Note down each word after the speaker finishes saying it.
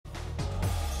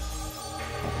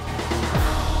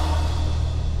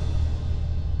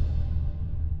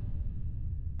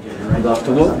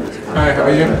afternoon. Hi, how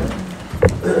are you?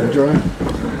 Enjoy.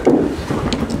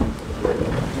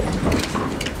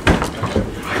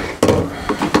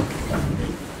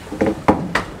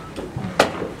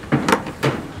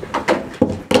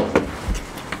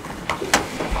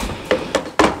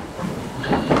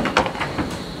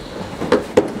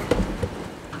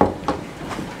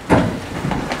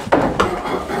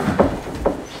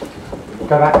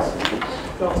 Go back.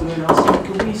 Good afternoon, Arsene.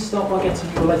 Can we start by getting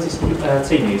your latest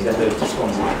team news ahead of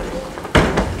Swansea?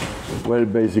 Well,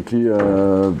 basically,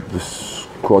 the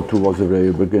squad who was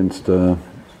available against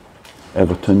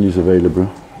Everton is available,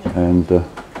 and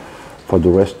for the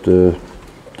rest,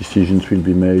 decisions will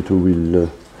be made who will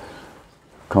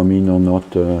come in or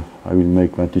not. I will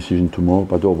make that decision tomorrow,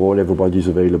 but overall, everybody is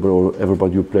available.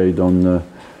 Everybody who played on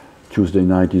Tuesday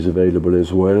night is available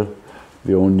as well.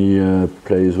 The only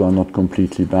players who are not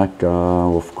completely back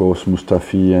are, of course,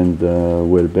 Mustafi and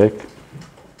Welbeck.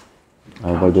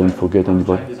 I don't forget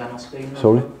anybody.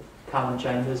 Sorry? Callum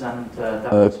Chambers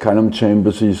and Callum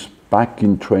Chambers is back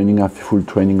in training, after full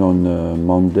training on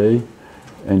Monday,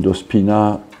 and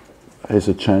Ospina has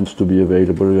a chance to be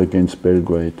available against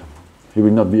Belgrade. He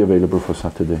will not be available for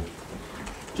Saturday.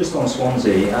 Just on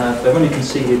Swansea, they've only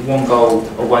conceded 1 goal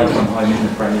away from home in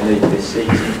the Premier League this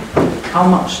season. How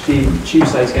much did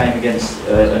Tuesday's game against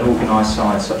an organised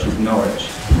side such as Norwich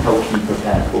help you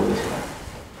prepare for this game?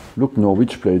 Look,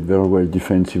 Norwich played very well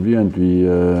defensively, and we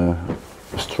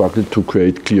struggled to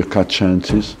create clear-cut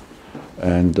chances,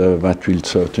 and that will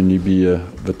certainly be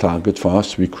the target for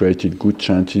us. We created good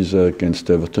chances against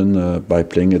Everton by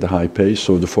playing at a high pace,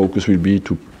 so the focus will be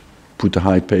to put a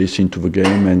high pace into the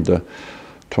game and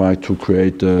try to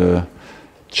create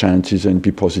chances and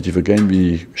be positive again.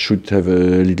 We should have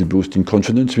a little boost in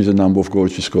confidence with the number of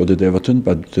goals we scored at Everton,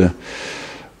 but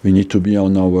we need to be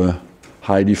on our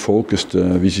highly focused.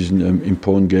 This is an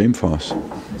important game for us.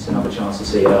 It's another chance to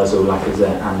see Ozil,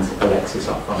 Lacazette and Alexis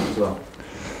up front as well.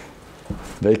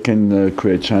 They can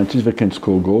create chances, they can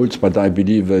score goals, but I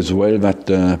believe as well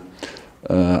that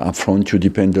up front you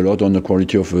depend a lot on the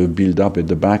quality of the build-up at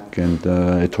the back, and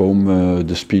at home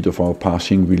the speed of our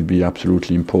passing will be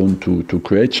absolutely important to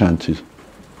create chances.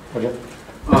 Okay.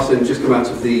 Arsene, just come out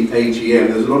of the AGM,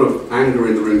 there was a lot of anger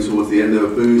in the room towards the end. There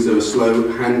were boos, there were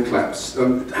slow hand claps.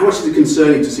 How much is it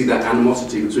concerning to see that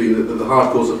animosity between the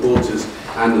hardcore supporters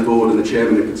and the board and the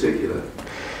chairman in particular?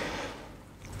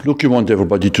 Look, you want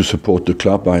everybody to support the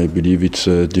club. I believe it's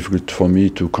difficult for me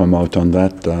to come out on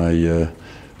that.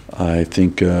 I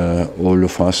think all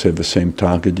of us have the same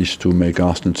target, is to make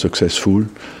Arsenal successful,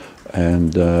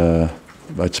 and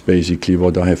that's basically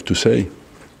what I have to say.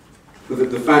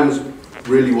 The fans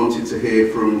really wanted to hear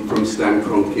from Stan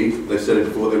Kroenke. They've said it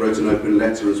before, they wrote an open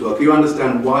letter as well. Can you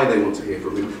understand why they want to hear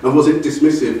from him? And was it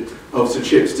dismissive of Sir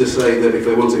Chips to say that if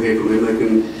they want to hear from him, they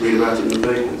can read about it in the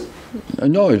papers?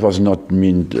 No, it was not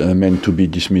meant to be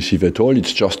dismissive at all.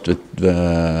 It's just that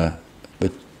the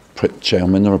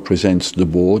chairman represents the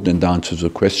board and answers the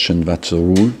question. That's a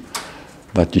rule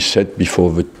that is set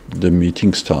before the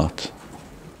meeting starts.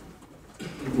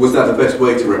 Was that the best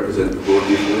way to represent the board, do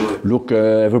you feel like? Look,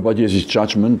 everybody has his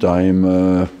judgment.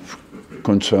 I'm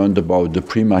concerned about the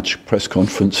pre-match press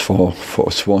conference for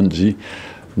Swansea,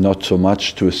 not so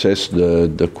much to assess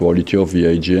the quality of the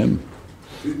AGM.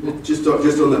 Just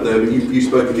on that though, you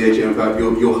spoke in the AGM about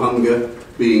your hunger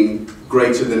being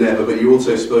greater than ever, but you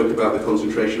also spoke about the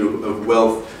concentration of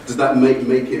wealth. Does that make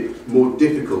it more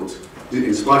difficult,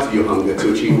 in spite of your hunger,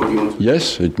 to achieve what you want to?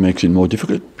 Yes, it makes it more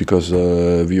difficult, because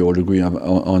we all agree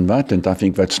on that, and I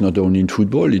think that's not only in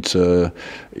football,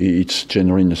 it's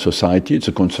generally in the society. It's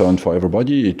a concern for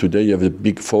everybody. Today you have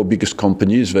the 4 biggest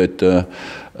companies that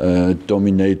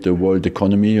dominate the world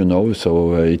economy, you know,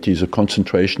 so it is a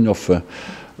concentration of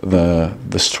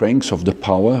the strength of the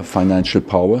power, financial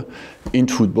power, in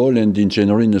football and in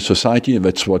general in the society.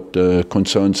 That's what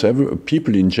concerns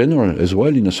people in general as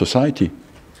well in a society.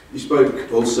 You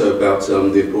spoke also about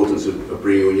the importance of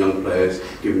bringing on young players,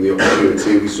 giving the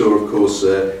opportunity. We saw, of course,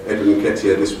 Edwin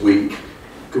Nketiah this week.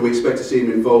 Can we expect to see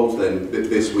him involved then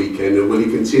this weekend, or will he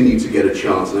continue to get a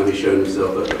chance, and have he shown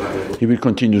himself at that level? He will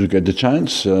continue to get the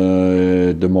chance.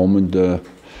 The moment,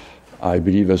 I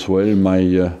believe as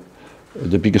well,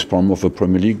 the biggest problem of the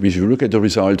Premier League, if you look at the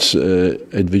results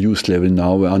at the youth level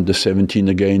now, under 17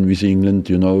 again with England,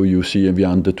 you know, you see the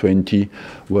under 20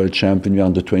 world champion, the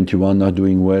under 21 are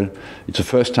doing well. It's the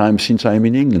first time since I'm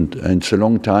in England, and it's a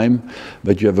long time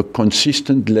that you have a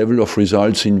consistent level of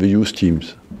results in the youth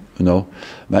teams. You know,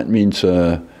 that means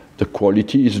the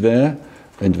quality is there,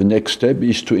 and the next step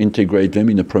is to integrate them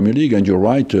in the Premier League. And you're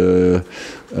right,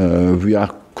 we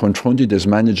are confronted as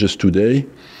managers today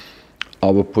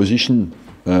our position,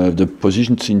 the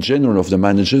positions in general of the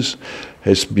managers,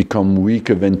 has become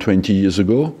weaker than 20 years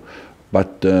ago.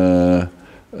 But to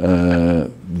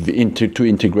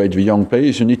integrate the young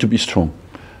players, you need to be strong.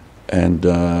 And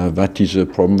that is a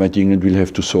problem that England will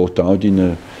have to sort out in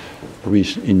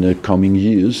the coming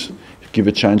years. Give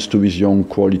a chance to these young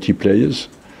quality players.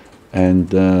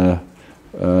 And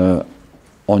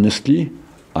honestly,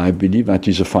 I believe that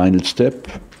is a final step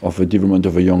of the development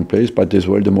of a young players, but as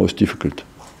well the most difficult.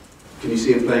 Can you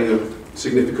see him playing a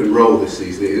significant role this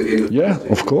season in the Yeah,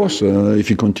 of course, if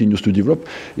he continues to develop.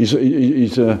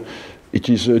 It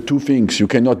is two things. You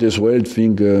cannot as well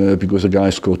think because a guy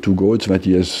scored 2 goals that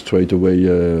he is straight away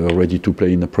ready to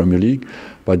play in the Premier League,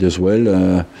 but as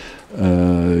well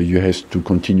you have to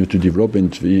continue to develop,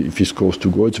 and if he scores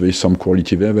 2 goals, there is some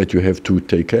quality there that you have to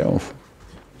take care of.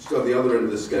 Just at the other end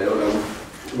of the scale,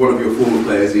 one of your former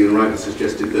players, Ian Wright,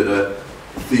 suggested that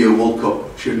Theo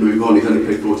Walcott should move on. He's only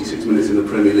played 46 minutes in the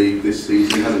Premier League this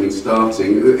season. He hasn't been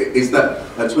starting. Is that,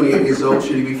 at 28 years old,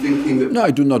 should he be thinking that... No,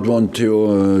 I do not want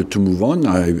to move on.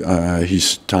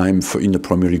 His time in the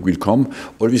Premier League will come.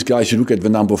 All these guys, you look at the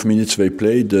number of minutes they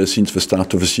played since the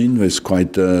start of the season, there's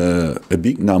quite a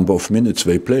big number of minutes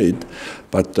they played.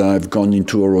 But I've gone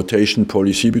into a rotation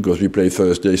policy because we play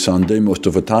Thursday, Sunday most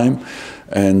of the time.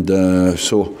 And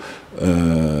so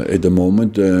at the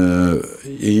moment,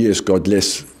 he has got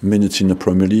less minutes in the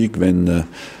Premier League than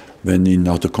in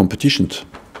other competitions.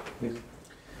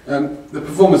 The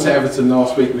performance at Everton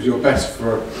last week was your best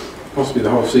for possibly the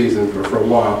whole season for a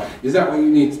while. Is that what you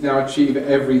need to now achieve at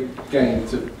every game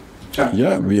to champion?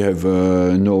 Yeah, we have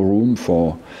no room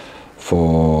for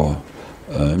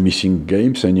missing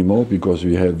games anymore because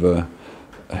we have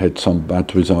had some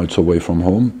bad results away from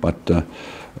home. But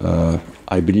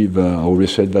I believe I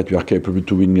always said that we are capable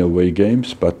to win away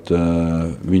games, but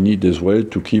we need as well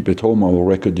to keep at home. Our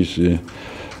record is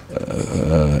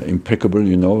impeccable,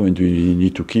 you know, and we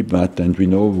need to keep that. And we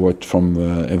know what from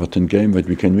Everton game that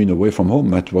we can win away from home.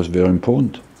 That was very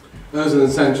important. Ozil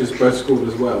and Sanchez both scored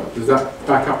as well. Does that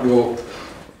back up your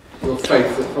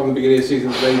faith that from the beginning of the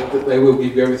season that they will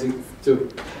give you everything to?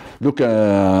 Look,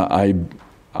 I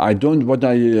don't.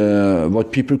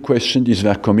 What people questioned is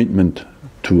their commitment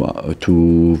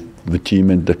to the team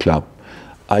and the club.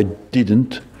 I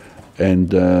didn't,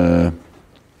 and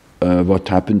what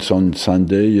happens on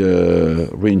Sunday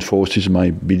reinforces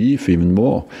my belief even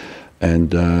more.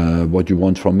 And what you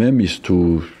want from them is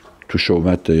to show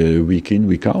that week in,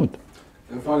 week out.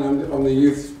 And finally, on the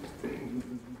youth,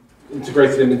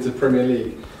 integrated them into the Premier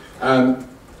League.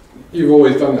 You've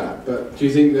always done that, but do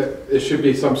you think that there should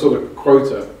be some sort of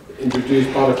quota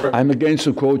introduced by the Premier League? I'm against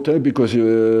a quota because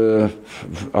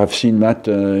I've seen that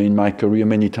in my career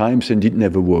many times and it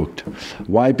never worked.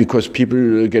 Why? Because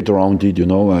people get around it, you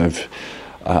know.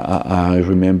 I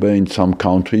remember in some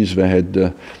countries they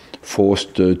had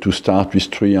forced to start with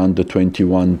 3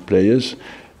 under-21 players,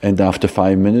 and after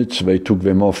 5 minutes they took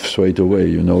them off straight away,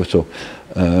 you know. So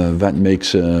that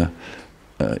makes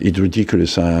it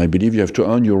ridiculous. I believe you have to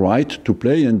earn your right to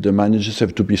play, and the managers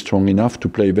have to be strong enough to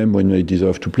play them when they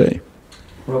deserve to play.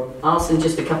 Well, Arsene,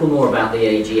 just a couple more about the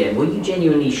AGM. Were you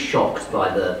genuinely shocked by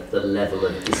the level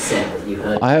of dissent that you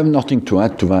heard? I have nothing to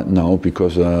add to that now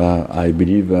because I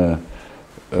believe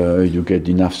you get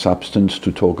enough substance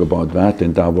to talk about that,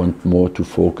 and I want more to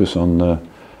focus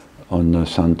on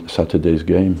Saturday's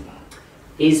game.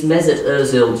 Is Mesut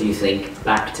Ozil, do you think,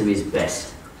 back to his best?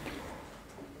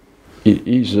 He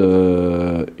is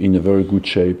in a very good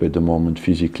shape at the moment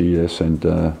physically, yes,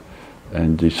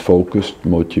 and is focused,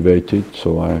 motivated,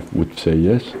 so I would say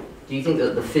yes. Do you think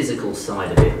that the physical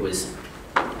side of it was,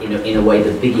 in a way,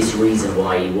 the biggest reason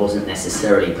why he wasn't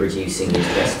necessarily producing his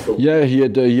best football? Yeah, he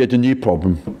had a knee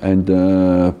problem, and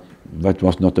that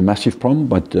was not a massive problem,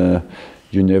 but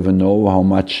you never know how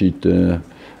much it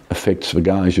affects the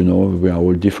guys, you know. We are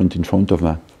all different in front of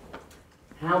that.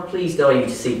 How pleased are you to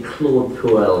see Claude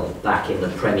Puel back in the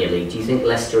Premier League? Do you think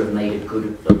Leicester have made a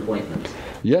good appointment?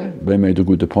 Yeah, they made a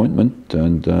good appointment,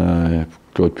 and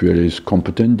Claude Puel is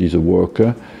competent, he's a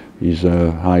worker, he's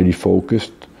highly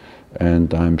focused,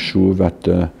 and I'm sure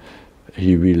that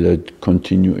he will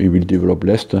continue, he will develop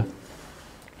Leicester.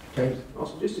 Okay.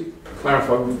 Also, just to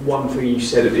clarify one thing you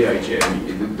said at the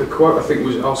AGM, the quote I think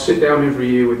was, "I'll sit down every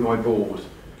year with my board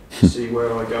to see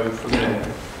where I go from there."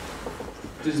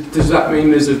 Does that mean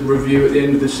there's a review at the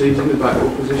end of the season about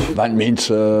your position? That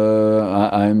means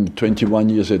I'm 21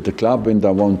 years at the club, and I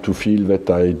want to feel that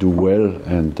I do well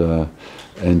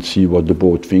and see what the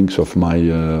board thinks of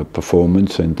my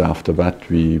performance, and after that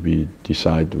we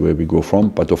decide where we go from.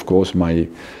 But of course my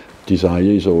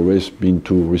desire has always been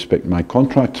to respect my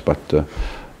contracts, but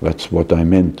That's what I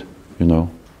meant, you know.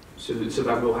 So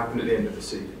that will happen at the end of the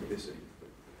season, this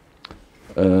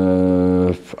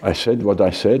season? I said what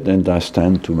I said, and I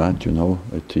stand to that, you know.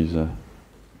 It is...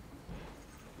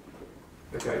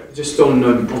 Okay, just on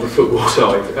the football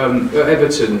side, at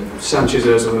Everton, Sanchez,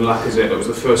 Ozil and Lacazette, it was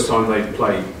the first time they'd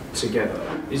played together.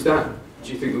 Is that,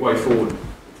 do you think, the way forward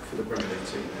for the Premier League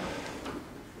team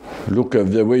now? Look,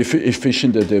 they were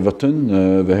efficient at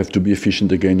Everton. They have to be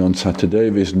efficient again on Saturday.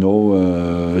 There's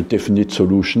no definite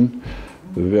solution.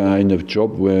 We are in a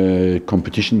job where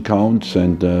competition counts,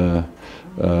 and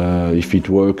if it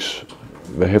works,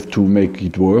 they have to make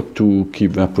it work to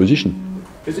keep their position.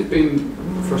 Has it been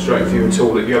frustrating for you at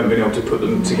all that you haven't been able to put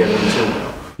them together until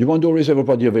now? You want always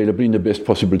everybody available in the best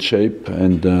possible shape,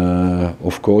 and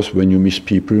of course, when you miss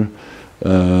people,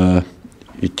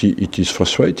 it is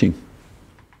frustrating.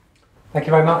 Thank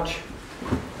you very much.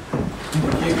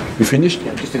 We finished?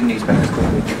 Yeah, just do the newspapers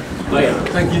quickly. Oh yeah,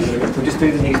 thank you. We'll just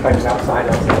do the newspapers outside.